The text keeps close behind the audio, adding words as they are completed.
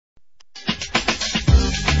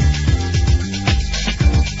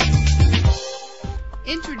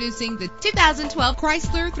Introducing the 2012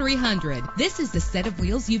 Chrysler 300. This is the set of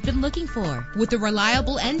wheels you've been looking for, with a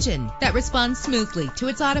reliable engine that responds smoothly to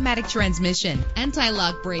its automatic transmission.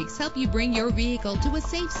 Anti-lock brakes help you bring your vehicle to a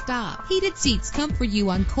safe stop. Heated seats comfort you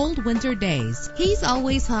on cold winter days. He's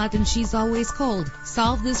always hot and she's always cold.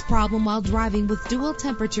 Solve this problem while driving with dual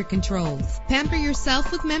temperature controls. Pamper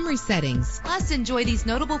yourself with memory settings. Plus, enjoy these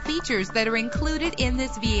notable features that are included in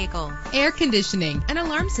this vehicle: air conditioning, an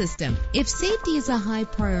alarm system. If safety is a high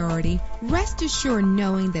priority, rest assured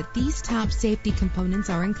knowing that these top safety components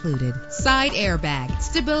are included: side airbag,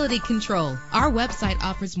 stability control. Our website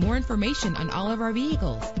offers more information on all of our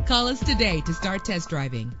vehicles. Call us today to start test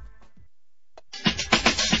driving.